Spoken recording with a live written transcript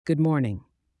Good morning.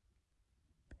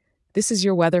 This is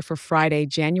your weather for Friday,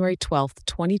 January 12th,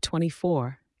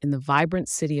 2024, in the vibrant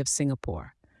city of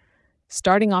Singapore.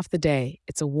 Starting off the day,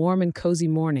 it's a warm and cozy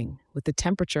morning with the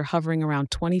temperature hovering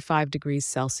around 25 degrees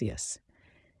Celsius.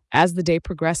 As the day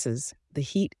progresses, the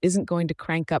heat isn't going to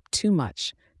crank up too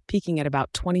much, peaking at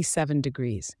about 27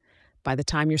 degrees. By the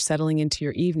time you're settling into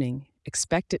your evening,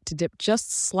 expect it to dip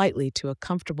just slightly to a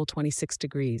comfortable 26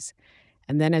 degrees.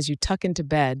 And then as you tuck into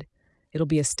bed, it'll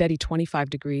be a steady 25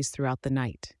 degrees throughout the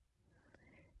night.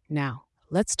 Now,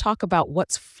 let's talk about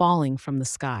what's falling from the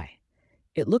sky.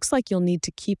 It looks like you'll need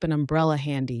to keep an umbrella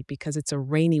handy because it's a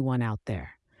rainy one out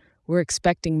there. We're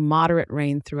expecting moderate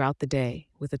rain throughout the day,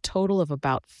 with a total of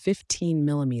about 15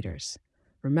 millimeters.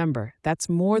 Remember, that's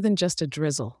more than just a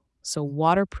drizzle, so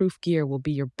waterproof gear will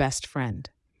be your best friend.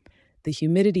 The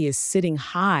humidity is sitting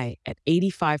high at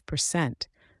 85%,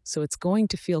 so it's going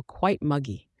to feel quite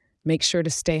muggy. Make sure to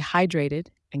stay hydrated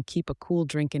and keep a cool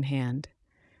drink in hand.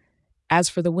 As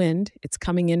for the wind, it's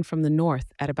coming in from the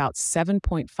north at about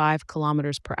 7.5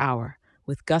 kilometers per hour,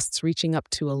 with gusts reaching up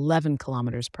to 11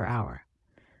 kilometers per hour.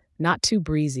 Not too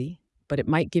breezy, but it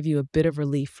might give you a bit of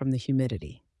relief from the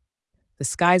humidity. The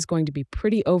sky's going to be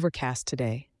pretty overcast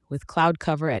today, with cloud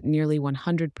cover at nearly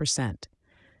 100%.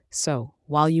 So,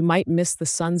 while you might miss the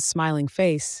sun's smiling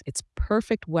face, it's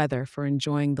perfect weather for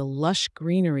enjoying the lush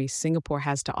greenery Singapore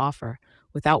has to offer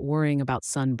without worrying about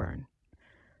sunburn.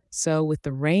 So, with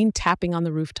the rain tapping on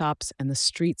the rooftops and the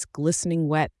streets glistening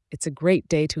wet, it's a great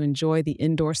day to enjoy the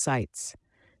indoor sights.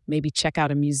 Maybe check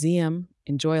out a museum,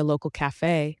 enjoy a local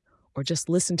cafe, or just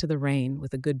listen to the rain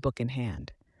with a good book in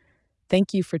hand.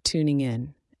 Thank you for tuning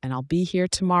in, and I'll be here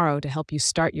tomorrow to help you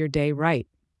start your day right.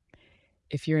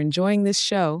 If you're enjoying this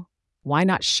show, why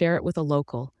not share it with a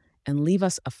local and leave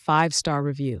us a 5-star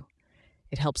review?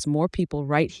 It helps more people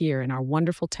right here in our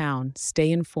wonderful town stay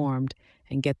informed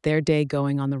and get their day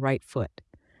going on the right foot.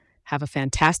 Have a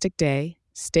fantastic day,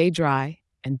 stay dry,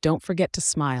 and don't forget to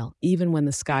smile even when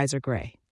the skies are gray.